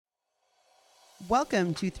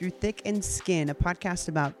Welcome to Through Thick and Skin, a podcast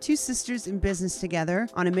about two sisters in business together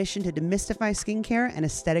on a mission to demystify skincare and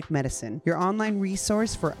aesthetic medicine, your online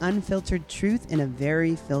resource for unfiltered truth in a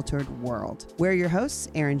very filtered world. We're your hosts,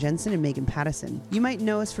 Erin Jensen and Megan Pattison. You might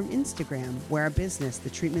know us from Instagram, where our business, The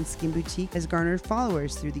Treatment Skin Boutique, has garnered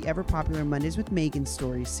followers through the ever-popular Mondays with Megan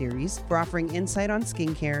Stories series for offering insight on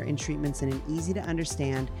skincare and treatments in an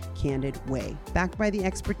easy-to-understand, candid way. Backed by the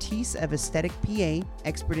expertise of aesthetic PA,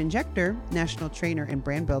 expert injector, national trainer and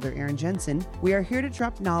brand builder Erin Jensen, we are here to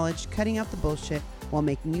drop knowledge, cutting out the bullshit while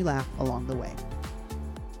making you laugh along the way.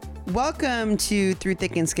 Welcome to Through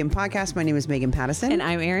Thick and Skin podcast. My name is Megan Pattison. And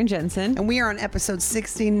I'm Erin Jensen. And we are on episode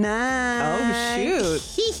 69. Oh,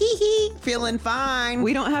 shoot. Feeling fine.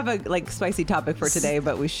 We don't have a spicy topic for today,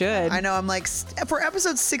 but we should. I know. I'm like, for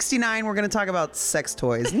episode 69, we're going to talk about sex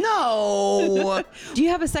toys. No. Do you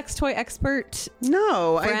have a sex toy expert?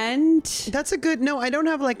 No. Friend? That's a good, no, I don't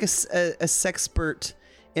have like a sexpert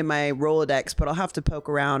in my Rolodex, but I'll have to poke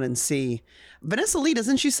around and see. Vanessa Lee,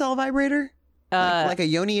 doesn't she sell a vibrator? Like a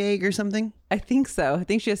yoni egg or something? I think so. I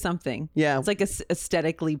think she has something. Yeah. It's like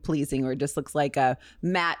aesthetically pleasing, or it just looks like a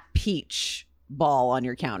matte peach ball on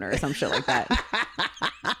your counter or some shit like that.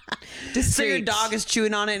 So your dog is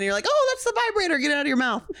chewing on it and you're like, oh, that's the vibrator. Get it out of your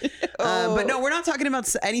mouth. But no, we're not talking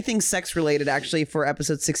about anything sex related actually for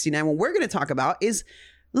episode 69. What we're going to talk about is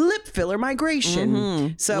lip filler migration.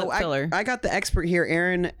 Mm-hmm. So I got the expert here,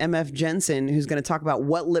 Erin MF Jensen, who's going to talk about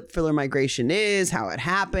what lip filler migration is, how it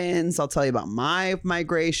happens. I'll tell you about my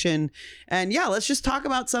migration. And yeah, let's just talk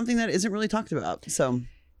about something that isn't really talked about. So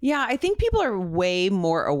yeah, I think people are way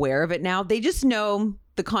more aware of it now. They just know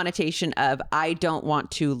the connotation of, I don't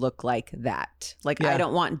want to look like that. I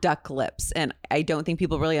don't want duck lips. And I don't think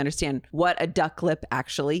people really understand what a duck lip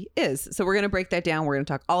actually is. So we're going to break that down. We're going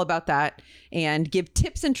to talk all about that and give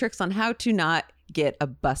tips and tricks on how to not get a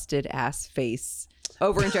busted ass face,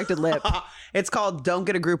 over-injected lip. It's called Don't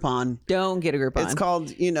Get a Groupon. Don't get a Groupon. It's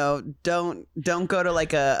called, don't go to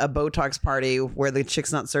like a Botox party where the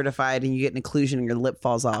chick's not certified and you get an occlusion and your lip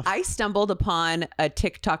falls off. I stumbled upon a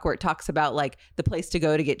TikTok where it talks about like the place to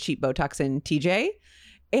go to get cheap Botox in TJ.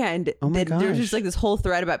 And there's just like this whole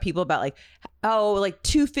thread about people about like, oh, like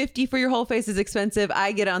 $250 for your whole face is expensive.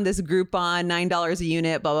 I get on this Groupon, $9 a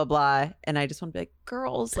unit, blah, blah, blah. And I just want to be like,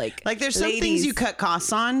 girls, like there's some things you cut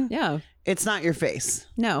costs on. Yeah. It's not your face.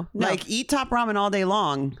 No. Like eat Top Ramen all day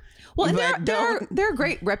long. Well, and there are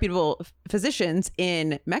great reputable physicians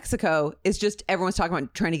in Mexico. It's just everyone's talking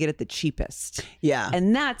about trying to get it the cheapest. Yeah.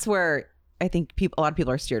 And that's where I think a lot of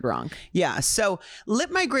people are steered wrong. Yeah. So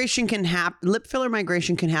lip filler migration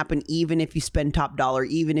can happen even if you spend top dollar,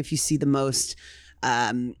 even if you see the most,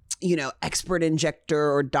 expert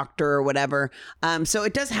injector or doctor or whatever. So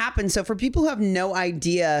it does happen. So for people who have no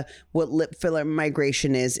idea what lip filler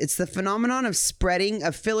migration is, it's the phenomenon of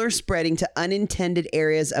filler spreading to unintended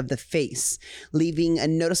areas of the face, leaving a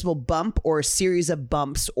noticeable bump or a series of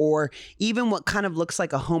bumps, or even what kind of looks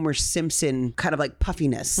like a Homer Simpson kind of like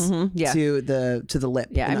puffiness to the lip.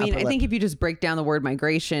 Yeah. I mean, I think if you just break down the word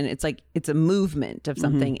migration, it's like it's a movement of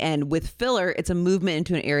something. Mm-hmm. And with filler, it's a movement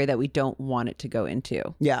into an area that we don't want it to go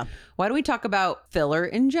into. Yeah. Why don't we talk about filler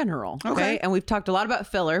in general? Okay. And we've talked a lot about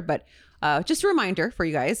filler, but just a reminder for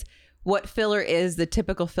you guys, what filler is. The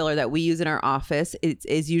typical filler that we use in our office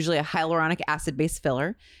is usually a hyaluronic acid-based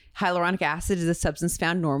filler. Hyaluronic acid is a substance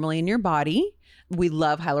found normally in your body. We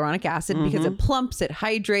love hyaluronic acid because it plumps, it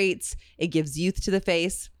hydrates, it gives youth to the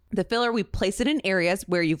face. The filler, we place it in areas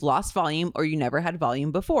where you've lost volume or you never had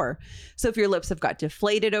volume before. So if your lips have got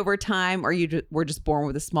deflated over time, or you were just born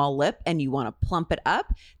with a small lip and you want to plump it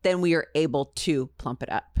up, then we are able to plump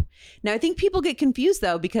it up. Now, I think people get confused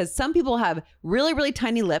though, because some people have really, really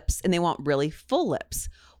tiny lips and they want really full lips.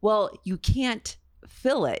 Well, you can't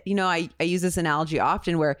fill it. I use this analogy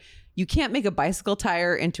often where you can't make a bicycle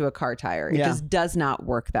tire into a car tire. It just does not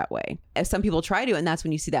work that way. If some people try to, and that's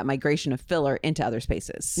when you see that migration of filler into other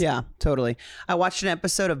spaces. Yeah, totally. I watched an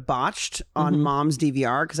episode of Botched on Mom's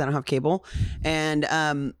DVR because I don't have cable. And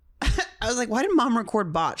I was like, why did Mom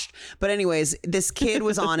record Botched? But anyways, this kid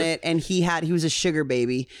was on it and he was a sugar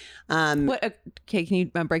baby. Okay, can you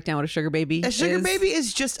break down what a sugar baby is? A sugar baby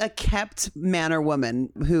is just a kept man or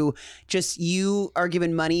woman who just, you are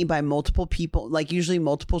given money by multiple people, like usually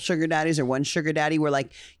multiple sugar daddies or one sugar daddy, where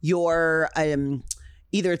like you're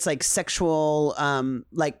either it's like sexual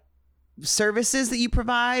like services that you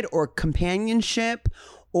provide, or companionship,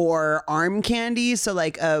 or arm candy. So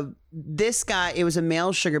like this guy, it was a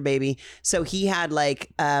male sugar baby. So he had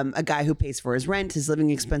like a guy who pays for his rent, his living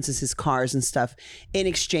expenses, his cars and stuff in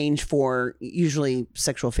exchange for usually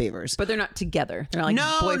sexual favors. But they're not together. They're not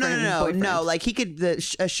like boyfriend and boyfriend. No. Like he could,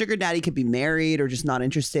 a sugar daddy could be married or just not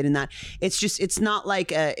interested in that. It's not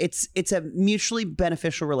like it's a mutually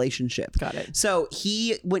beneficial relationship. Got it. So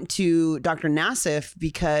he went to Dr. Nassif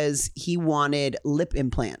because he wanted lip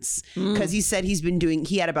implants because he said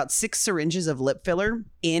he had about 6 syringes of lip filler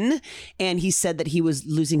in, and he said that he was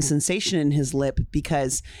losing sensation in his lip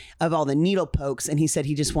because of all the needle pokes, and he said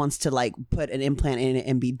he just wants to like put an implant in it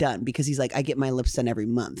and be done because he's like, I get my lips done every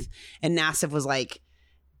month. And Nassif was like,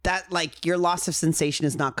 that like your loss of sensation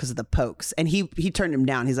is not because of the pokes, and he turned him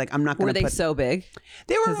down. He's like, I'm not going to. Were they so big?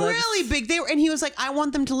 They were really big. And he was like, I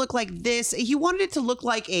want them to look like this. He wanted it to look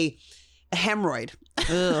like a hemorrhoid.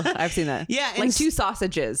 Ugh, I've seen that. Yeah, like 2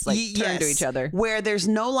 sausages like turned to each other, where there's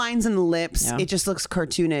no lines in the lips. Yeah. It just looks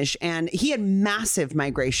cartoonish. And he had massive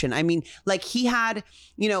migration. I mean, like he had,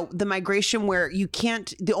 the migration where you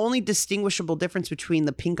can't. The only distinguishable difference between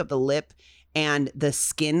the pink of the lip and the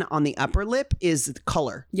skin on the upper lip is the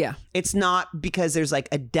color. Yeah. It's not because there's like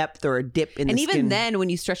a depth or a dip in the skin. And even then, when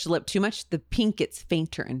you stretch the lip too much, the pink gets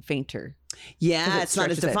fainter and fainter. Yeah, it's not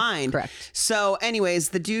as defined. Correct. So anyways,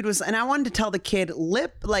 the dude was, and I wanted to tell the kid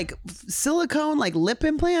silicone, like lip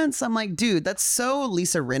implants. I'm like, dude, that's so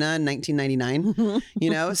Lisa Rinna in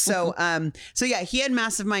 1999, So yeah, he had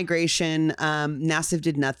massive migration. Nassif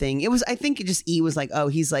did nothing. I think E was like, oh,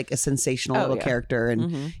 he's like a sensational little character,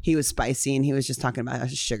 and he was spicy, and he was just talking about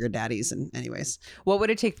his sugar daddies. And anyways. What would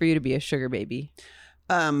it take for you to be a sugar baby?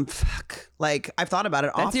 Like I've thought about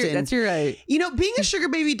it often. That's your right. Being a sugar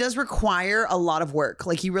baby does require a lot of work.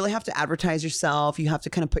 Like you really have to advertise yourself. You have to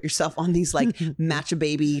kind of put yourself on these like match a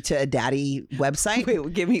baby to a daddy website.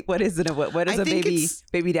 Wait, give me, what is it? What is a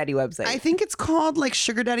baby daddy website? I think it's called like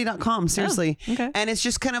sugardaddy.com. Seriously. Oh, okay. And it's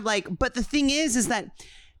just kind of like, but the thing is that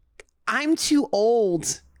I'm too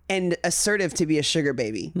old and assertive to be a sugar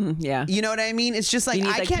baby. Yeah. You know what I mean? It's just like,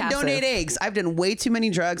 I can't donate eggs. I've done way too many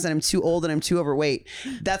drugs and I'm too old and I'm too overweight.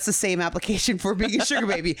 That's the same application for being a sugar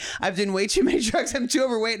baby. I've done way too many drugs. I'm too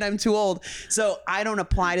overweight and I'm too old. So I don't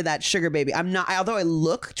apply to that sugar baby. I'm not, although I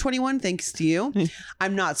look 21, thanks to you,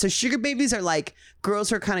 I'm not. So sugar babies are like girls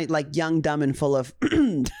who are kind of like young, dumb, and full of,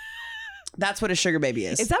 that's what a sugar baby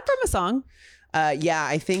is. Is that from a song? Yeah,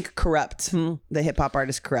 I think Corrupt, the hip hop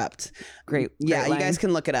artist Corrupt. Great. Yeah, you guys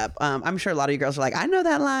can look it up. I'm sure a lot of you girls are like, I know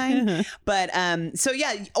that line. But so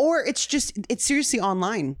yeah, or it's seriously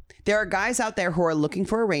online. There are guys out there who are looking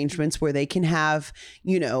for arrangements where they can have,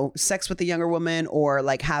 sex with a younger woman or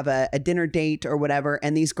like have a dinner date or whatever.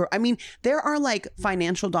 And these girls, I mean, there are like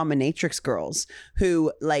financial dominatrix girls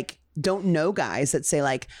who like don't know guys that say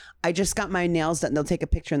like, I just got my nails done. They'll take a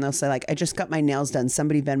picture and they'll say like, I just got my nails done.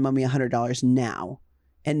 Somebody Venmo me $100 now.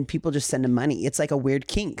 And people just send them money. It's like a weird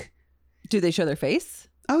kink. Do they show their face?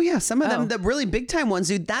 Oh yeah. Some of them, the really big time ones,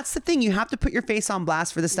 dude, that's the thing. You have to put your face on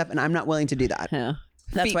blast for this stuff. And I'm not willing to do that. Yeah.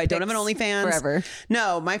 That's why I don't have an OnlyFans forever.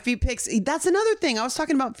 No, my feet pics. That's another thing. I was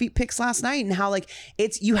talking about feet pics last night and how like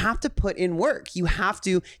you have to put in work. You have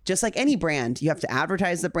to, just like any brand, you have to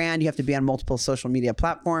advertise the brand. You have to be on multiple social media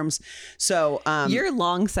platforms. So your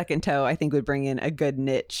long second toe, I think, would bring in a good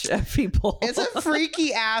niche of people. It's a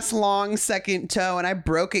freaky ass long second toe, and I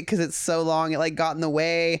broke it because it's so long. It like got in the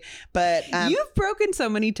way. But you've broken so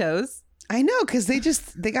many toes. I know, because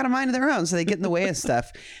they got a mind of their own, so they get in the way of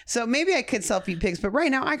stuff. So maybe I could sell feet pics, but right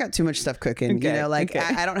now I got too much stuff cooking. Okay,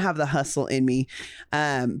 I don't have the hustle in me.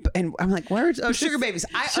 And I'm like, sugar babies.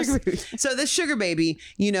 So this sugar baby,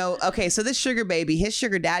 so this sugar baby, his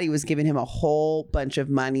sugar daddy was giving him a whole bunch of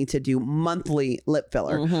money to do monthly lip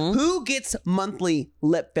filler. Mm-hmm. Who gets monthly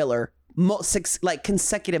lip filler 6 like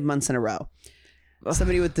consecutive months in a row?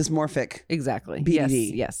 Somebody with dysmorphic. Exactly.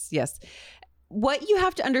 BDD. Yes. What you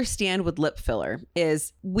have to understand with lip filler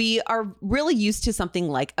is we are really used to something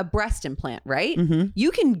like a breast implant, right? Mm-hmm.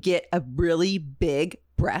 You can get a really big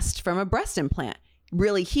breast from a breast implant,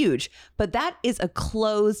 really huge, but that is a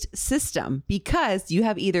closed system because you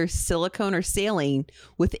have either silicone or saline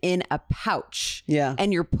within a pouch. Yeah.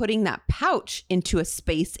 And you're putting that pouch into a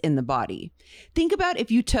space in the body. Think about if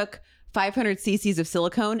you took 500 cc's of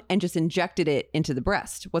silicone and just injected it into the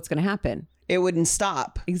breast. What's going to happen? It wouldn't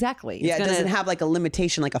stop. Exactly. It doesn't have like a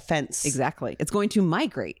limitation, like a fence. Exactly. It's going to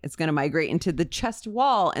migrate. It's going to migrate into the chest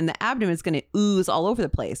wall, and the abdomen is going to ooze all over the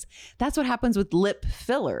place. That's what happens with lip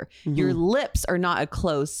filler. Mm-hmm. Your lips are not a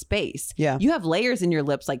closed space. Yeah. You have layers in your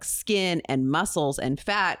lips like skin and muscles and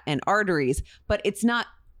fat and arteries, but it's not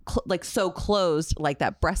like so closed like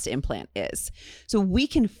that breast implant is. So we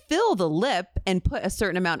can fill the lip and put a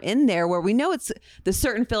certain amount in there where we know it's the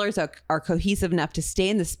certain fillers are cohesive enough to stay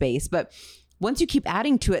in the space. But once you keep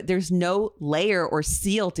adding to it, there's no layer or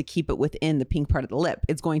seal to keep it within the pink part of the lip.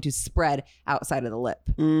 It's going to spread outside of the lip.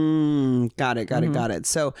 Got it.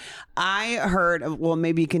 So I heard, well,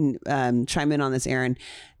 maybe you can chime in on this, Erin,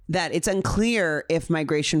 that it's unclear if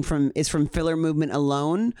migration is from filler movement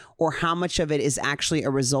alone or how much of it is actually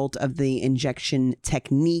a result of the injection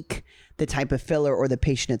technique, the type of filler, or the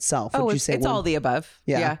patient itself. Would you say it's all the above.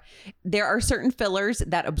 Yeah. There are certain fillers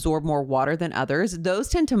that absorb more water than others. Those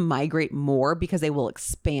tend to migrate more because they will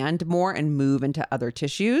expand more and move into other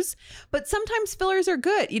tissues. But sometimes fillers are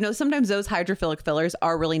good. You know, sometimes those hydrophilic fillers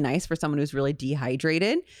are really nice for someone who's really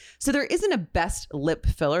dehydrated. So there isn't a best lip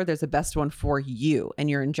filler. There's a best one for you,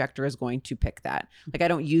 and your injector is going to pick that. Like, I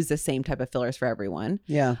don't use the same type of fillers for everyone.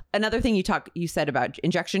 Yeah. Another thing you said about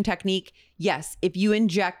injection technique. Yes. If you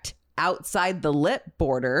inject outside the lip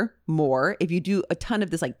border more, if you do a ton of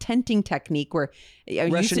this like tenting technique where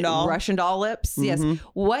Russian doll lips. Yes.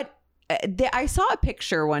 I saw a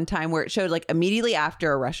picture one time where it showed like immediately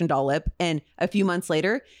after a Russian doll lip and a few months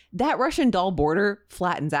later, that Russian doll border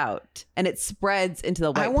flattens out and it spreads into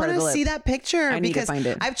the white part of the lip. I want to see that picture. I need to find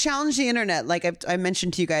it. I've challenged the internet. Like I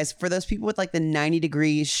mentioned to you guys, for those people with like the 90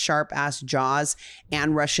 degree sharp ass jaws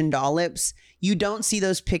and Russian doll lips, you don't see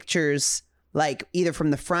those pictures like either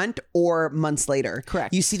from the front or months later.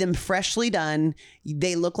 Correct. You see them freshly done.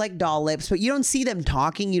 They look like doll lips, but you don't see them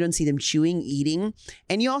talking. You don't see them chewing, eating.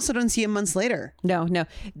 And you also don't see them months later. No.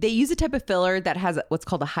 They use a type of filler that has what's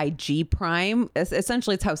called a high G prime.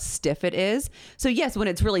 Essentially, it's how stiff it is. So yes, when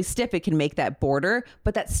it's really stiff, it can make that border,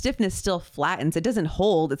 but that stiffness still flattens. It doesn't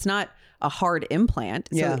hold. It's not a hard implant.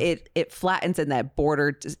 So it flattens and that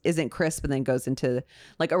border isn't crisp and then goes into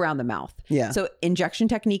like around the mouth. Yeah. So injection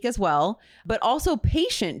technique as well, but also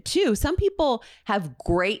patient too. Some people have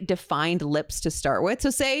great defined lips to start with.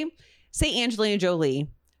 So say Angelina Jolie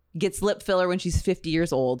gets lip filler when she's 50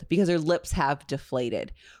 years old because her lips have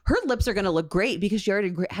deflated. Her lips are going to look great because she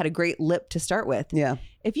already had a great lip to start with. Yeah.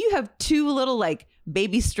 If you have two little like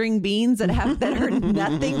baby string beans that are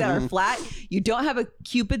nothing, that are flat, you don't have a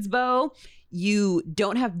Cupid's bow, you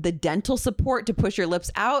don't have the dental support to push your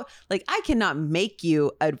lips out. Like, I cannot make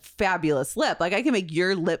you a fabulous lip. Like, I can make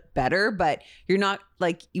your lip better, but you're not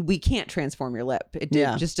like, we can't transform your lip. It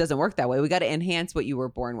just doesn't work that way. We got to enhance what you were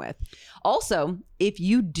born with. Also, if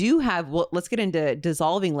you do have, well, let's get into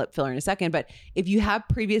dissolving lip filler in a second, but if you have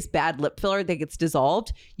previous bad lip filler that gets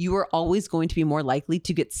dissolved, you are always going to be more likely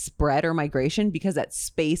to get spread or migration because that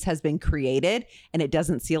space has been created and it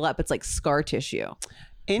doesn't seal up. It's like scar tissue.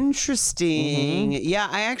 Interesting. Yeah,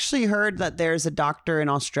 I actually heard that there's a doctor in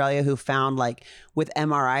Australia who found like with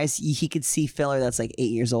MRIs, he could see filler that's like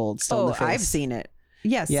 8 years old still in the face. I've seen it.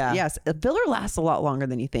 Yes. Yeah. Yes. A filler lasts a lot longer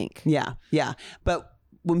than you think. Yeah. Yeah. But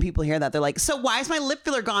when people hear that, they're like, so why is my lip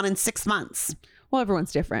filler gone in 6 months? Well,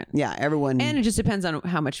 everyone's different. Yeah. Everyone. And it just depends on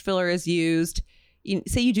how much filler is used.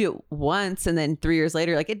 Say you do it once and then 3 years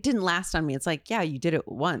later, like it didn't last on me. It's like, yeah, you did it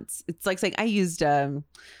once. It's like saying I used,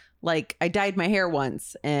 like I dyed my hair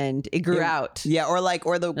once and it grew out. Yeah. Or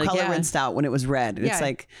the color rinsed out when it was red. It's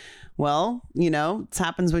like, well, it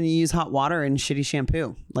happens when you use hot water and shitty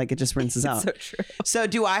shampoo. Like it just rinses out. So true. So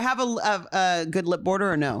do I have a good lip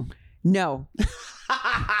border or no? No.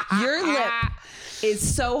 Your lip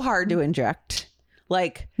is so hard to inject.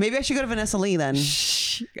 Like maybe I should go to Vanessa Lee then.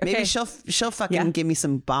 Maybe she'll fucking give me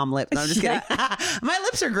some bomb lips. No, I'm just kidding. My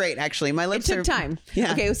lips are great, actually. My lips It took time.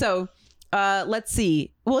 Yeah. Okay, so let's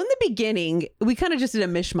see. Well, in the beginning, we kind of just did a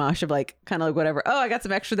mishmash of like, kind of like whatever. Oh, I got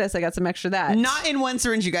some extra this. I got some extra that. Not in one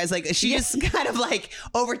syringe, you guys. Like she just kind of like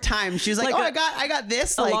over time, she was like, I got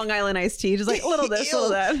this. A Long Island iced tea. Just like a little this, a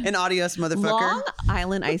little that. An Adios motherfucker. Long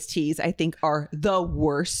Island iced teas, I think, are the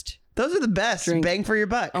worst. Those are the best. Bang for your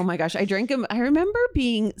buck. Oh my gosh. I drank them. I remember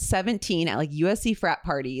being 17 at like USC frat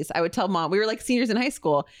parties. I would tell mom, we were like seniors in high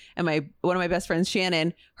school. And one of my best friends,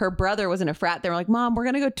 Shannon, her brother was in a frat. They were like, Mom, we're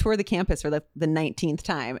going to go tour the campus for the 19th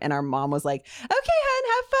time. And our mom was like, okay, hun,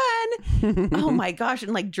 have fun. Oh my gosh.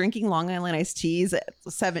 And like drinking Long Island iced teas at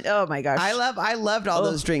 7. Oh my gosh. I loved all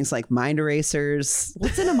those drinks, like mind erasers.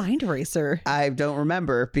 What's in a mind eraser? I don't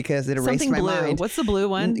remember because it erased Something my blue. mind. What's the blue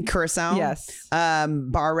one? Curacao. Yes.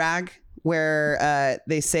 Bar rag. Where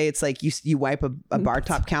they say it's like you wipe a bar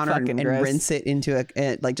top counter and rinse it into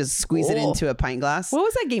like just squeeze it into a pint glass. What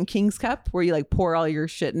was that game, King's Cup, where you like pour all your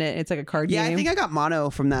shit in it? It's like a card game. Yeah, I think I got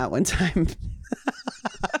mono from that one time.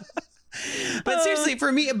 But seriously,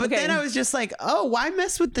 for me, then I was just like, oh, why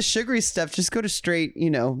mess with the sugary stuff? Just go to straight,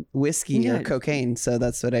 whiskey or cocaine. So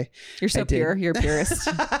that's what You're so pure. You're a purist.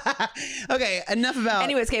 Okay, enough about.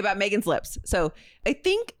 Anyways, about Megan's lips. So I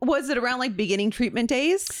think, was it around like beginning treatment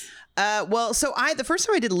days? The first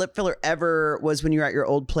time I did lip filler ever was when you were at your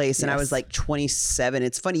old place, and I was like 27.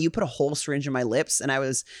 It's funny, you put a whole syringe in my lips, and I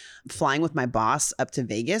was flying with my boss up to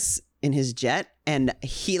Vegas in his jet, and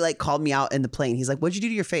he like called me out in the plane. He's like, "What'd you do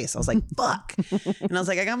to your face?" I was like, "Fuck," and I was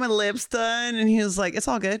like, "I got my lips done," and he was like, "It's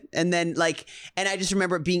all good." And then and I just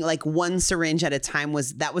remember it being like one syringe at a time.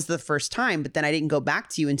 Was the first time, but then I didn't go back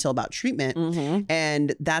to you until about treatment,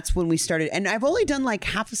 and that's when we started. And I've only done like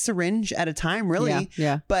half a syringe at a time, really.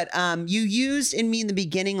 Yeah. But you used in me in the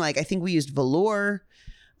beginning, like I think we used Velour.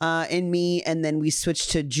 In me, and then we switched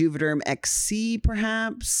to Juvederm XC,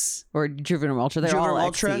 perhaps, or Juvederm Ultra. They're all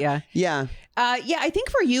Ultra. XC, yeah. I think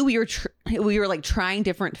for you, we were like trying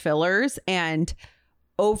different fillers, and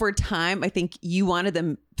over time, I think you wanted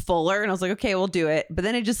them fuller, and I was like, okay, we'll do it. But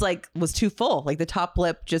then it just like was too full. Like the top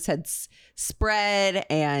lip just had spread,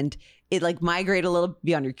 and it like migrated a little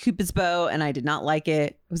beyond your Cupid's bow, and I did not like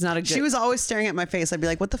it. It was not a good. She was always staring at my face. I'd be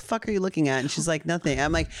like, "What the fuck are you looking at?" And she's like, "Nothing."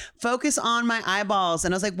 I'm like, "Focus on my eyeballs."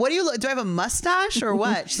 And I was like, "What do you look? Do I have a mustache or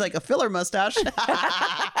what?" She's like, "A filler mustache."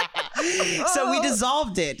 So we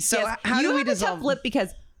dissolved it. So how do we dissolve? A tough lip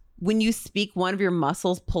because when you speak, one of your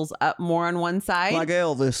muscles pulls up more on one side, like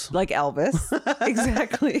Elvis.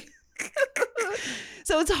 Exactly.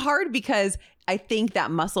 So it's hard because I think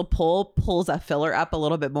that muscle pull pulls a filler up a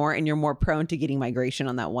little bit more, and you're more prone to getting migration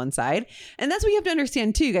on that one side. And that's what you have to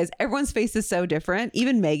understand too, guys. Everyone's face is so different.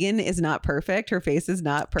 Even Megan is not perfect. Her face is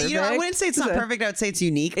not perfect. I wouldn't say it's not perfect. I would say it's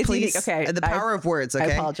unique. It's please. Unique. Okay. The power of words. Okay. I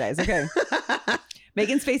apologize. Okay.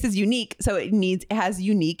 Megan's face is unique, so it has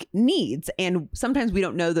unique needs, and sometimes we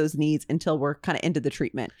don't know those needs until we're kind of into the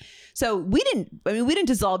treatment. So we didn't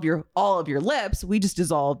dissolve all of your lips. We just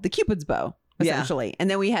dissolved the Cupid's bow. Essentially. Yeah. And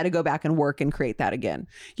then we had to go back and work and create that again.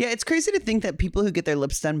 Yeah. It's crazy to think that people who get their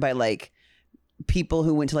lips done by like people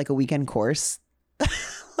who went to like a weekend course,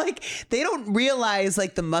 like they don't realize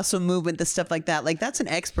like the muscle movement, the stuff like that. Like that's an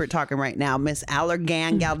expert talking right now. Miss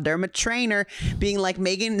Allergan Galderma trainer being like,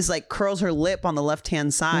 Megan is like curls her lip on the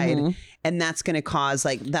left-hand side. And that's going to cause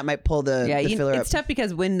like, that might pull the filler up. It's tough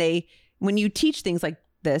because when you teach things like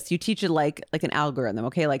this, you teach it like an algorithm.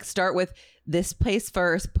 Okay. Like start with this place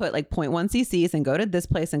first, put like 0.1 cc's and go to this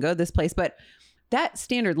place and go to this place. But that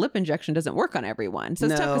standard lip injection doesn't work on everyone. So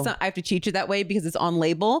it's tough because I have to teach it that way because it's on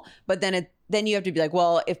label. But then you have to be like,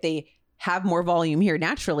 well, if they have more volume here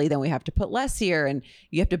naturally, then we have to put less here. And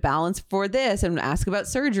you have to balance for this and ask about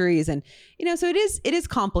surgeries. And, so it is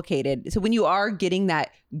complicated. So when you are getting that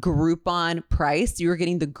Groupon price, you're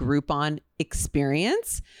getting the Groupon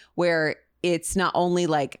experience where it's not only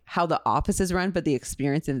like how the office is run, but the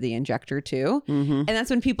experience of the injector too. And that's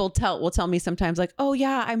when people will tell me sometimes like, oh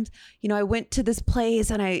yeah, I went to this place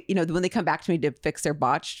and when they come back to me to fix their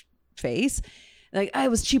botched face, like, it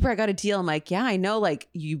was cheaper. I got a deal. I'm like, yeah, I know. Like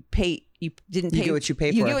you didn't pay. You get what you pay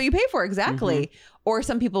for. You get what you pay for. Exactly. Or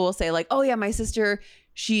some people will say like, oh yeah, my sister,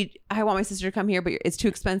 I want my sister to come here, but it's too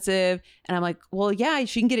expensive. And I'm like, well, yeah,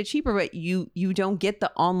 she can get it cheaper, but you don't get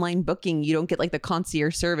the online booking. You don't get like the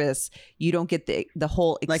concierge service. You don't get the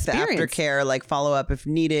whole experience. Like the aftercare, like follow up if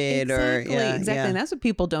needed. Exactly. And that's what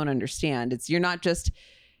people don't understand. You're not just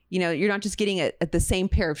getting the same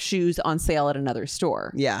pair of shoes on sale at another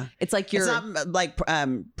store. Yeah. It's like it's not like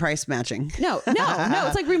price matching. No.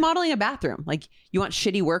 It's like remodeling a bathroom. Like you want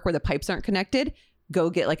shitty work where the pipes aren't connected, go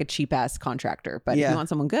get like a cheap ass contractor. But if you want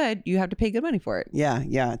someone good, you have to pay good money for it.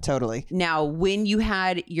 Yeah, totally. Now, when you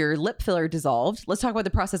had your lip filler dissolved, let's talk about the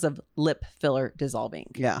process of lip filler dissolving.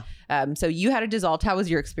 Yeah. So you had it dissolved. How was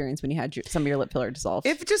your experience when you had some of your lip filler dissolved?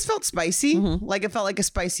 It just felt spicy. Like it felt like a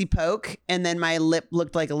spicy poke. And then my lip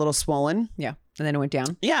looked like a little swollen. Yeah. And then it went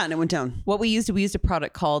down. Yeah, and it went down. What we used a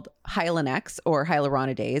product called Hylenex or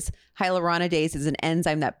hyaluronidase. Hyaluronidase is an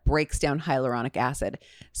enzyme that breaks down hyaluronic acid.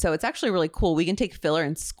 So it's actually really cool. We can take filler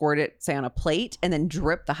and squirt it, say, on a plate and then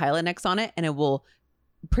drip the Hylenex on it, and it will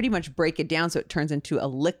pretty much break it down so it turns into a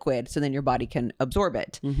liquid so then your body can absorb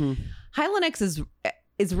it. Hylenex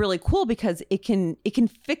is really cool because it can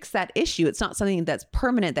fix that issue. It's not something that's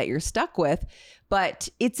permanent that you're stuck with, but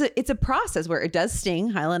it's a process where it does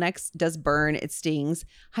sting. Hylenex does burn, it stings.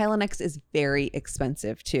 Hylenex is very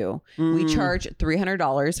expensive too. We charge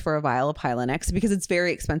 $300 for a vial of Hylenex because it's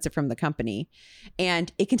very expensive from the company,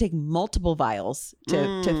 and it can take multiple vials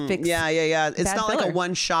to fix. Yeah. It's not like a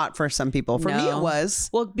one shot for some people. For me, it was.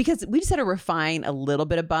 Well, because we just had to refine a little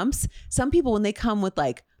bit of bumps. Some people, when they come with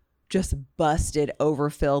like just busted,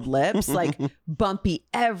 overfilled lips, like bumpy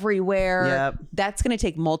everywhere. Yep. That's going to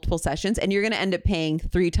take multiple sessions, and you're going to end up paying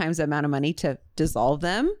 3 times the amount of money to dissolve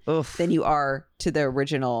them than you are to the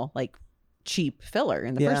original like cheap filler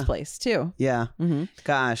in the first place too. Yeah.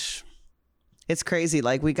 Gosh, it's crazy.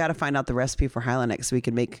 Like, we got to find out the recipe for Hylenex so we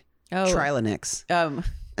can make Trilonix.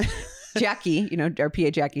 Jackie, you know, our PA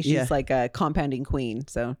Jackie, she's like a compounding queen.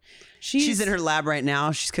 So she's in her lab right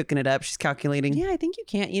now. She's cooking it up. She's calculating. Yeah, I think you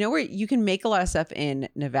can. You know, where you can make a lot of stuff in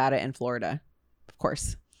Nevada and Florida, of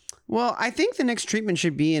course. Well, I think the next treatment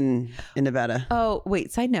should be in Nevada. Oh,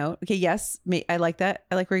 wait, side note. Okay, yes, I like that.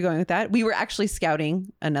 I like where you're going with that. We were actually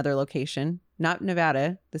scouting another location, not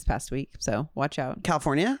Nevada, this past week. So watch out.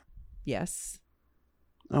 California? Yes.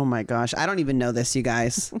 Oh my gosh. I don't even know this, you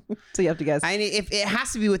guys. So you have to guess. If it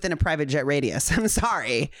has to be within a private jet radius. I'm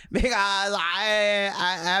sorry. Because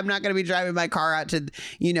I'm not going to be driving my car out to,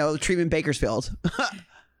 treatment Bakersfield.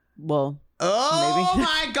 Well, oh maybe.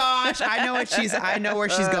 My gosh. I know where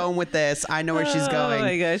she's going with this. I know where she's going. Oh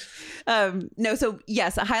my gosh. No, so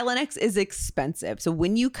yes, a Hylenex is expensive. So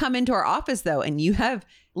when you come into our office though, and you have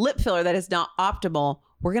lip filler that is not optimal,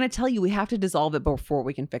 we're going to tell you we have to dissolve it before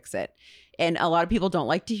we can fix it. And a lot of people don't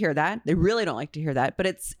like to hear that. They really don't like to hear that. But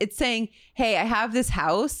it's saying, hey, I have this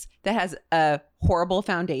house that has a horrible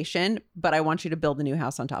foundation, but I want you to build a new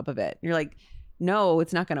house on top of it. And you're like, no,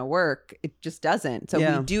 it's not going to work. It just doesn't. So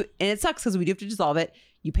we do. And it sucks because we do have to dissolve it.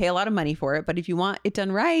 You pay a lot of money for it. But if you want it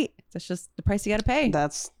done right, that's just the price you got to pay.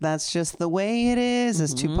 That's just the way it is,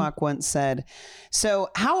 as Tupac once said. So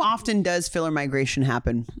how often does filler migration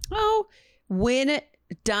happen? Oh, when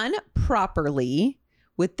done properly,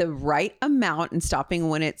 with the right amount and stopping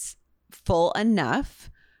when it's full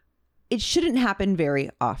enough, it shouldn't happen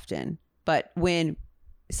very often. But when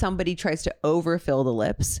somebody tries to overfill the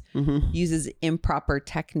lips, uses improper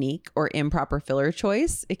technique or improper filler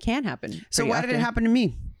choice, it can happen. So why did it happen to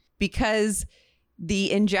me? Because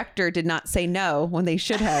the injector did not say no when they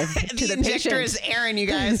should have to the injector patient. Is Erin, you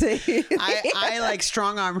guys. I like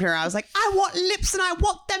strong armed her. I was like, I want lips and I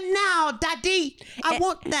want them now, Daddy. I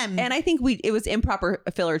want them. And I think it was improper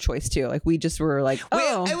filler choice too. Like we just were like,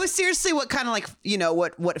 it was seriously what kind of like,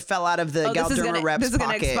 what fell out of the Galderma rep's This is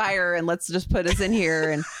going to expire and let's just put us in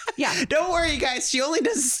here. And yeah. Don't worry, guys. She only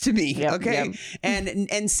does this to me. Yep, okay. Yep.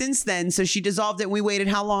 And since then, so she dissolved it. We waited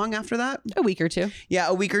how long after that? A week or two. Yeah.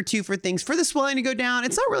 A week or two for the swelling to go down.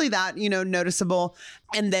 It's not really that, noticeable.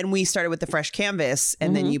 And then we started with the fresh canvas,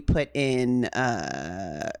 and then you put in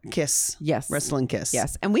Kiss. Yes. Restylane Kiss.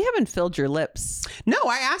 Yes. And we haven't filled your lips. No,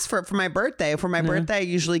 I asked for it for my birthday. For my birthday, I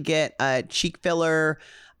usually get cheek filler,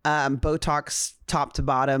 Botox top to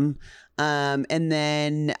bottom. And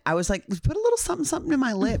then I was like, put a little something in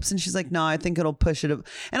my lips. And she's like, no, I think it'll push it up.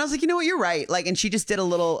 And I was like, you know what? You're right. Like, and she just did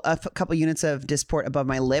a couple units of Dysport above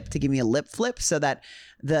my lip to give me a lip flip so that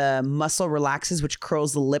the muscle relaxes, which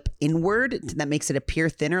curls the lip inward. That makes it appear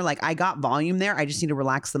thinner. Like, I got volume there. I just need to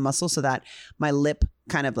relax the muscle so that my lip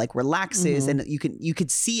kind of like relaxes and you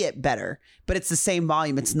could see it better, but it's the same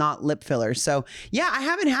volume. It's not lip filler. So yeah, I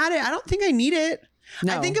haven't had it. I don't think I need it.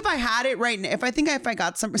 No. I think if I had it right now, if I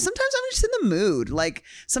got some, sometimes I'm just in the mood. Like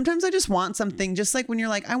sometimes I just want something, just like when you're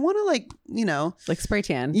like, I want to like spray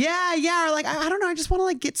tan. Yeah. Or like, I don't know. I just want to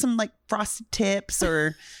like get some like frosted tips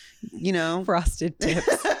or, frosted tips.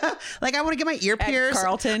 Like I want to get my ear pierced. I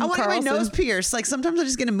want to get my nose pierced. Like sometimes I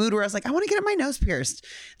just get in a mood where I was like, I want to get my nose pierced.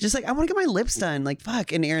 Just like, I want to get my lips done. Like,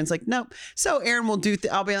 fuck. And Erin's like, nope. So Erin will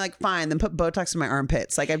I'll be like, fine. Then put Botox in my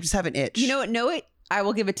armpits. Like I just have an itch. You know what? I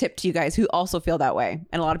will give a tip to you guys who also feel that way.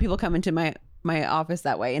 And a lot of people come into my office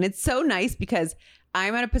that way. And it's so nice because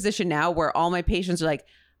I'm at a position now where all my patients are like,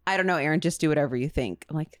 I don't know, Erin, just do whatever you think.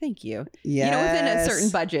 I'm like, thank you. Yes. Within a certain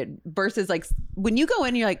budget versus like when you go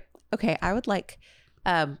in, you're like, okay, I would like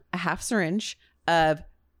a half syringe of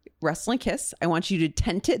Restylane Kiss. I want you to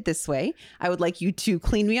tent it this way. I would like you to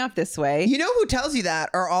clean me off this way. You know who tells you that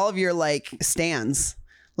are all of your like stands.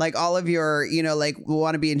 Like all of your, like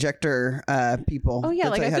wannabe injector people. Oh yeah,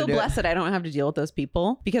 like I feel blessed that I don't have to deal with those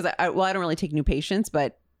people because I don't really take new patients,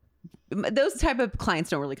 but those type of clients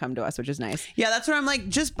don't really come to us, which is nice. Yeah, that's what I'm like.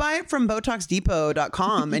 Just buy it from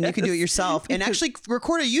BotoxDepot.com and you can do it yourself and actually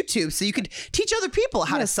record a YouTube so you could teach other people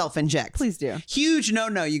how to self-inject. Please do. Huge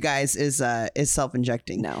no, you guys, is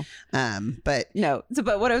self-injecting. No. But no. So,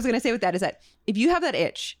 but what I was going to say with that is that if you have that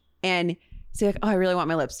itch and say like, oh, I really want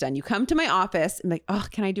my lips done. You come to my office and like, oh,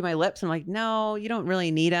 can I do my lips? I'm like, no, you don't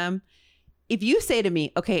really need them. If you say to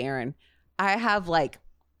me, okay, Erin, I have like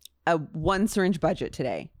a 1 syringe budget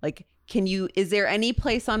today. Like, is there any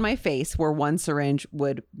place on my face where 1 syringe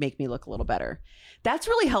would make me look a little better? That's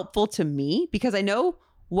really helpful to me because I know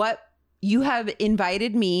what you have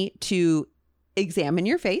invited me to examine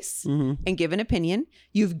your face and give an opinion.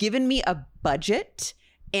 You've given me a budget,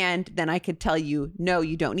 and then I could tell you, no,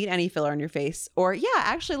 you don't need any filler on your face, or yeah,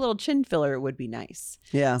 actually a little chin filler would be nice.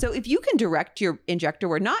 Yeah. So if you can direct your injector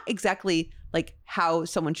where not exactly like how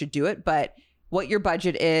someone should do it, but what your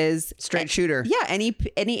budget is, straight shooter. Yeah,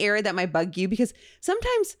 any area that might bug you, because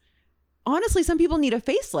sometimes, honestly, some people need a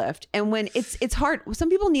facelift, and when it's hard, some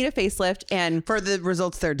people need a facelift, and for the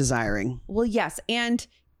results they're desiring. Well, yes, and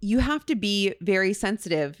you have to be very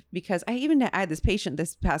sensitive, because I had this patient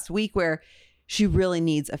this past week where she really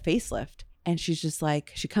needs a facelift, and she's just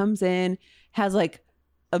like, she comes in, has like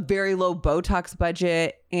a very low Botox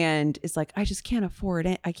budget, and is like, I just can't afford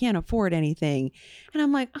it. I can't afford anything, and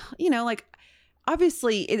I'm like, like.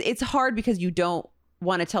 Obviously, it's hard because you don't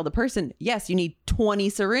want to tell the person, yes, you need 20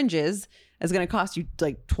 syringes. It's going to cost you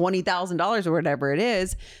like $20,000 or whatever it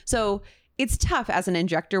is. So it's tough as an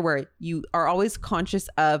injector where you are always conscious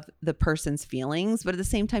of the person's feelings, but at the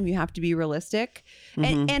same time, you have to be realistic.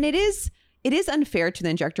 And it is unfair to the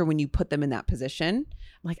injector when you put them in that position.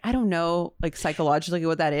 Like, I don't know, like psychologically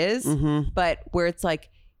what that is, but where it's like,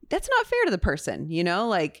 that's not fair to the person,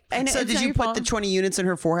 like. And so did you put the 20 units in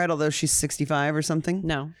her forehead, although she's 65 or something?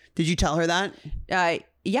 No. Did you tell her that?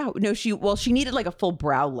 Yeah. No, she needed like a full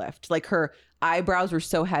brow lift. Like her eyebrows were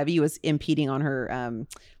so heavy, it was impeding on her,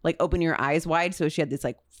 like open your eyes wide. So she had this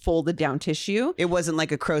like folded down tissue. It wasn't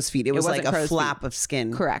like a crow's feet. It was like a flap of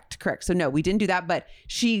skin. Correct. So no, we didn't do that, but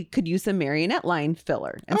she could use some marionette line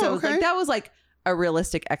filler. And so it was like, that was like a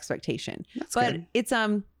realistic expectation. That's but good. It's,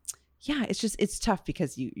 yeah, it's tough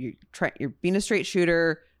because you're being a straight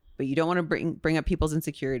shooter, but you don't want to bring up people's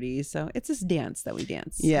insecurities. So it's this dance that we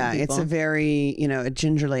dance. Yeah, it's a very, a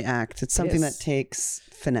gingerly act. It's something that takes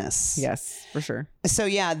finesse. Yes, for sure. So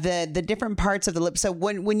yeah, the different parts of the lip. So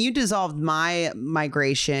when you dissolved my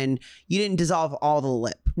migration, you didn't dissolve all the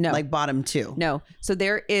lip. No. Like bottom two. No. So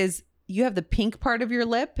you have the pink part of your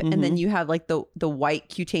lip, and then you have like the white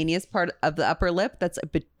cutaneous part of the upper lip. That's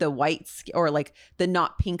the white or like the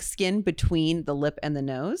not pink skin between the lip and the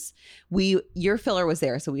nose. Your filler was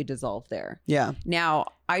there, so we dissolved there. Yeah. Now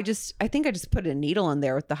I think I just put a needle in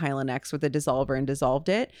there with the Hylenex with a dissolver and dissolved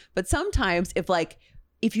it. But sometimes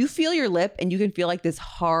if you feel your lip and you can feel like this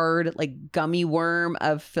hard, like gummy worm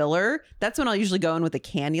of filler, that's when I'll usually go in with a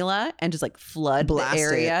cannula and just like flood Blast the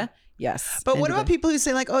area. it. Yes. But what about people who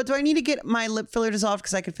say like, oh, do I need to get my lip filler dissolved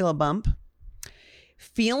because I could feel a bump?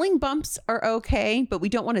 Feeling bumps are okay, but we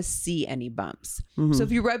don't want to see any bumps. So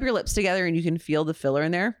if you rub your lips together and you can feel the filler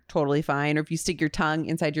in there, totally fine. Or if you stick your tongue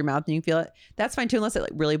inside your mouth and you can feel it, that's fine too, unless it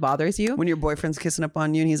like really bothers you. When your boyfriend's kissing up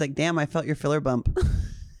on you and he's like, damn, I felt your filler bump.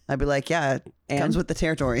 I'd be like, yeah, it comes with the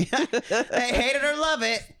territory. Hey, hate it or love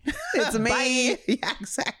it. It's me. Bye. Yeah,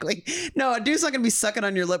 exactly. No, a dude's not going to be sucking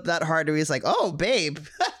on your lip that hard. He's like, oh, babe,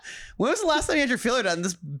 when was the last time you had your filler done?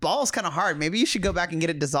 This ball's kind of hard. Maybe you should go back and get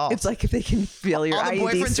it dissolved. It's like if they can feel your all the IUD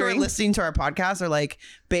boyfriends string. who are listening to our podcast are like,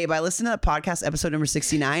 babe, I listened to that podcast episode number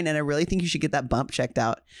 69, and I really think you should get that bump checked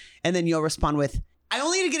out. And then you'll respond with, I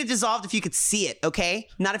only need to get it dissolved if you could see it, okay?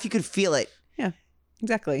 Not if you could feel it. Yeah,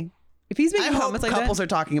 exactly. If he's making comments like that. Couples are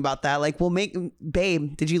talking about that. Like,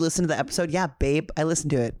 babe, did you listen to the episode? Yeah, babe, I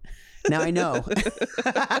listened to it. Now I know.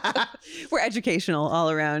 We're educational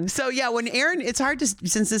all around. So yeah, when Aaron, it's hard to,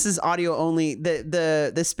 since this is audio only,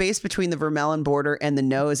 the space between the vermelon border and the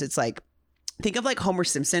nose, it's like, think of like Homer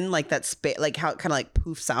Simpson, like that space, like how it kind of like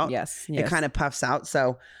poofs out. Yes. It kind of puffs out.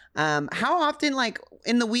 So how often, like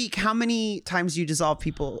in the week, how many times do you dissolve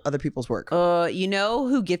other people's work? You know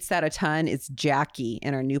who gets that a ton? It's Jackie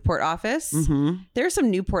in our Newport office. There's some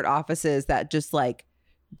Newport offices that just like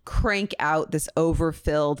crank out this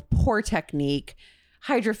overfilled, poor technique.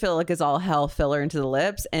 Hydrophilic is all hell filler into the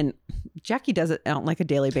lips, and Jackie does it on like a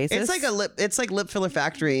daily basis. It's like lip filler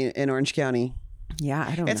factory in Orange County. Yeah,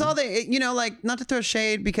 I don't know. It's all like, not to throw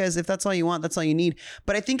shade, because if that's all you want, that's all you need.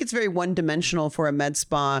 But I think it's very one-dimensional for a med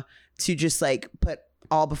spa to just like put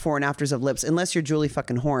all before and afters of lips, unless you're Julie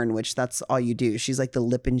fucking Horn, which that's all you do. She's like the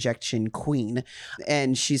lip injection queen,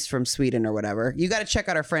 and she's from Sweden or whatever. You got to check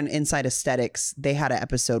out our friend Inside Aesthetics. They had an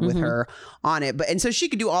episode with her on it. And so she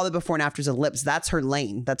could do all the before and afters of lips. That's her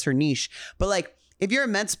lane. That's her niche. But like, if you're a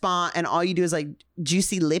med spa and all you do is like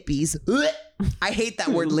juicy lippies, I hate that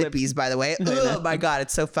word lippies, by the way. Oh my God,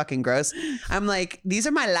 it's so fucking gross. I'm like, these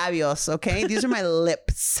are my labios, okay? These are my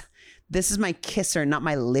lips. This is my kisser, not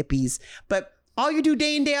my lippies. But all you do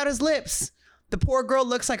day in, day out is lips. The poor girl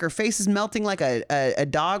looks like her face is melting like a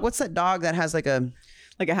dog. What's that dog that has like a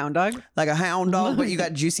hound dog? Like a hound dog, but you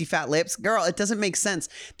got juicy fat lips. Girl, it doesn't make sense.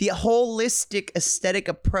 The holistic aesthetic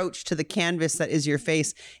approach to the canvas that is your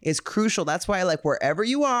face is crucial. That's why, like, wherever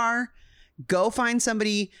you are, Go find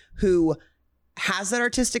somebody who has that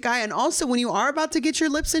artistic eye. And also, when you are about to get your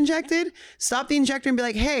lips injected, stop the injector and be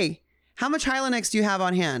like, hey, how much Hylenex do you have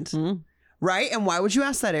on hand? Mm-hmm. Right? And why would you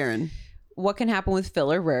ask that, Erin? What can happen with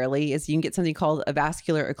filler rarely is you can get something called a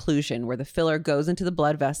vascular occlusion, where the filler goes into the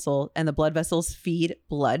blood vessel and the blood vessels feed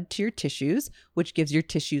blood to your tissues, which gives your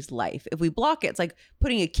tissues life. If we block it, it's like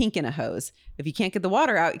putting a kink in a hose. If you can't get the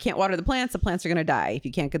water out, you can't water the plants are going to die. If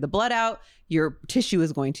you can't get the blood out, your tissue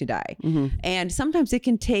is going to die. Mm-hmm. And sometimes it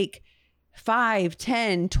can take 5,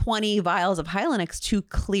 10, 20 vials of Hylenex to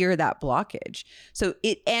clear that blockage.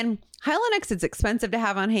 And Hylenex is expensive to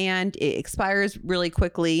have on hand. It expires really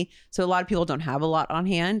quickly. So a lot of people don't have a lot on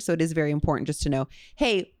hand. So it is very important just to know,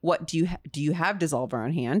 hey, what do you have dissolver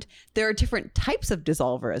on hand? There are different types of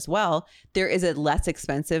dissolver as well. There is a less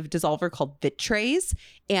expensive dissolver called Vitraze.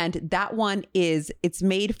 And that one it's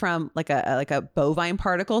made from like a bovine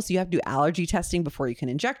particle. So you have to do allergy testing before you can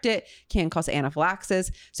inject it. Can cause anaphylaxis.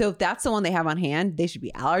 So if that's the one they have on hand, they should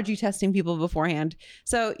be allergy testing people beforehand.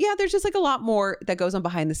 So yeah, there's just like a lot more that goes on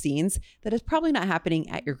behind the scenes that is probably not happening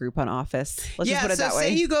at your Groupon office. Let's just put it that way.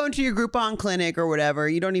 Say you go into your Groupon clinic or whatever,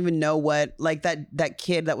 you don't even know what, like that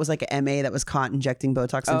kid that was like an MA that was caught injecting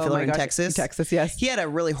Botox and filler in Texas. In Texas, yes. He had a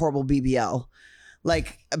really horrible BBL.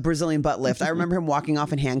 Like a Brazilian butt lift. I remember him walking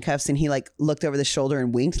off in handcuffs and he like looked over the shoulder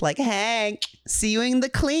and winked like, hey, see you in the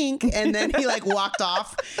clink. And then he like walked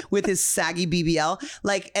off with his saggy BBL.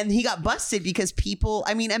 Like, and he got busted because people,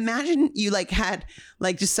 I mean, imagine you like had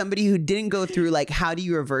like just somebody who didn't go through like, how do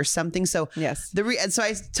you reverse something? So yes. So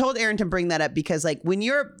I told Erin to bring that up because like when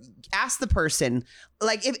you're, ask the person,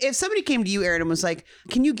 like if somebody came to you, Erin, and was like,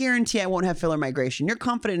 can you guarantee I won't have filler migration? You're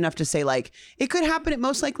confident enough to say like, it could happen. It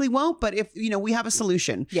most likely won't. But if, we have a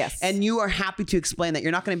solution. Yes. And you are happy to explain that,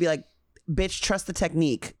 you're not going to be like, bitch, trust the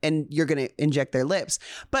technique and you're going to inject their lips.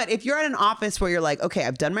 But if you're at an office where you're like, okay,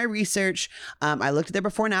 I've done my research. I looked at their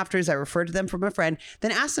before and afters. I referred to them from a friend.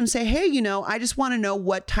 Then ask them, say, hey, I just want to know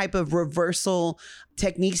what type of reversal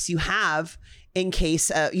techniques you have in case,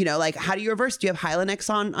 like how do you reverse? Do you have Hylenex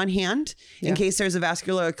on hand in case there's a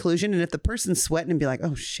vascular occlusion? And if the person's sweating and be like,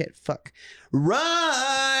 oh shit, fuck,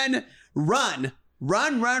 run.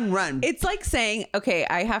 It's like saying, okay,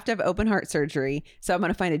 I have to have open heart surgery. So I'm going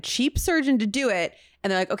to find a cheap surgeon to do it. And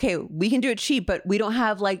they're like, okay, we can do it cheap, but we don't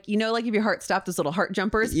have like, like if your heart stopped, those little heart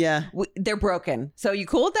jumpers. Yeah. They're broken. So you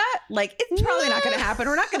cool with that? Like, it's probably not going to happen.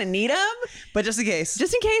 We're not going to need them. But just in case,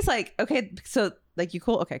 like, okay, so like you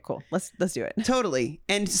cool? Okay, cool. Let's do it. Totally.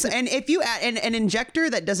 And if you add an injector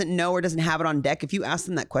that doesn't know or doesn't have it on deck, if you ask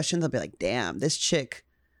them that question, they'll be like, damn, this chick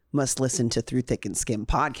must listen to Through Thick and Skin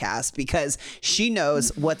podcast because she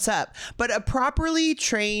knows what's up. But a properly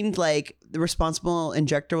trained, like the responsible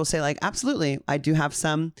injector will say like, absolutely, I do have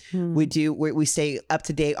some. We stay up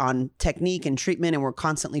to date on technique and treatment, and we're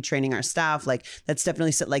constantly training our staff. Like that's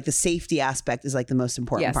definitely like the safety aspect is like the most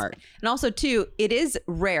important part. And also too, it is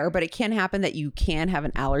rare, but it can happen that you can have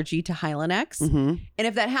an allergy to Hylenex. Mm-hmm. And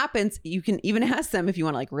if that happens, you can even ask them if you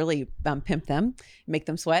want to like really pimp them, make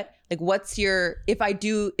them sweat. Like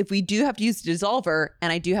if we do have to use the dissolver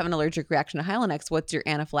and I do have an allergic reaction to Hylenex, what's your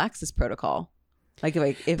anaphylaxis protocol? Like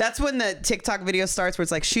if that's when the TikTok video starts where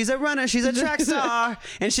it's like, she's a runner, she's a track star.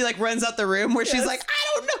 And she like runs out the room where she's like,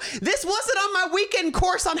 I don't know. This wasn't on my weekend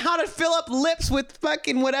course on how to fill up lips with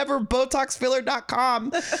fucking whatever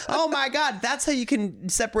BotoxFiller.com. Oh my God. That's how you can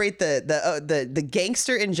separate the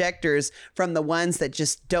gangster injectors from the ones that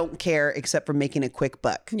just don't care except for making a quick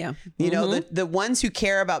buck. Yeah. The ones who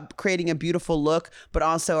care about creating a beautiful look, but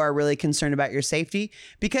also are really concerned about your safety.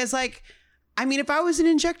 Because like, I mean, if I was an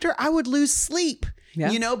injector, I would lose sleep,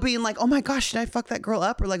 being like, oh my gosh, should I fuck that girl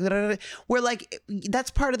up? Or like, where like,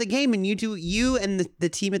 that's part of the game. And you and the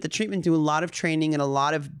team at the treatment do a lot of training and a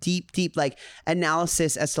lot of deep like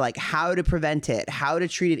analysis as to like how to prevent it, how to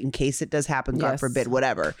treat it in case it does happen, God forbid,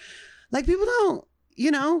 whatever. Like people don't,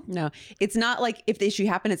 No, it's not like if the issue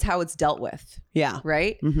happened, it's how it's dealt with. Yeah.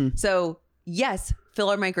 Right. Mm-hmm. So yes,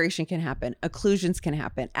 filler migration can happen. Occlusions can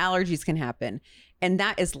happen. Allergies can happen. And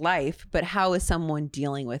that is life, but how is someone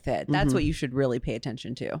dealing with it? That's what you should really pay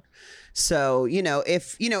attention to. So,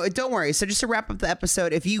 don't worry. So just to wrap up the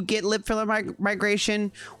episode, if you get lip filler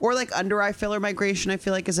migration or like under eye filler migration, I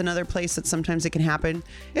feel like is another place that sometimes it can happen.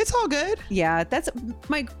 It's all good. Yeah, that's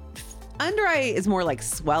my under eye is more like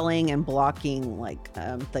swelling and blocking like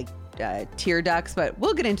tear ducts, but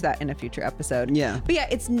we'll get into that in a future episode. Yeah. But yeah,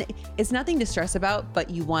 it's nothing to stress about, but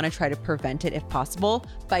you want to try to prevent it if possible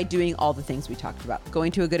by doing all the things we talked about.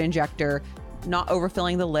 Going to a good injector, not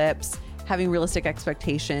overfilling the lips, having realistic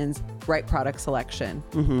expectations, right product selection.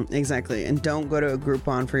 Exactly. And don't go to a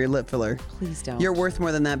Groupon for your lip filler. Please don't. You're worth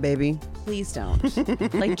more than that, baby. Please don't.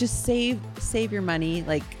 Like, just save your money.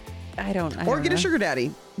 Like, I don't Get know. a sugar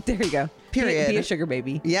daddy. There you go. Period. Be a sugar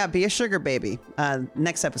baby. Yeah, be a sugar baby.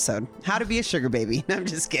 Next episode, how to be a sugar baby. No, I'm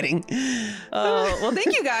just kidding. Oh, well,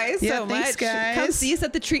 thank you guys Yeah, so thanks, much. guys. Come see us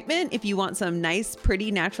at the treatment if you want some nice,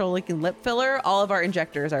 pretty, natural-looking lip filler. All of our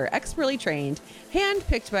injectors are expertly trained,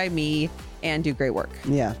 hand-picked by me, and do great work.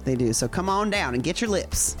 Yeah, they do. So come on down and get your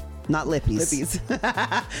lips, not lippies.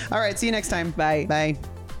 Lippies. All right, see you next time. Bye. Bye.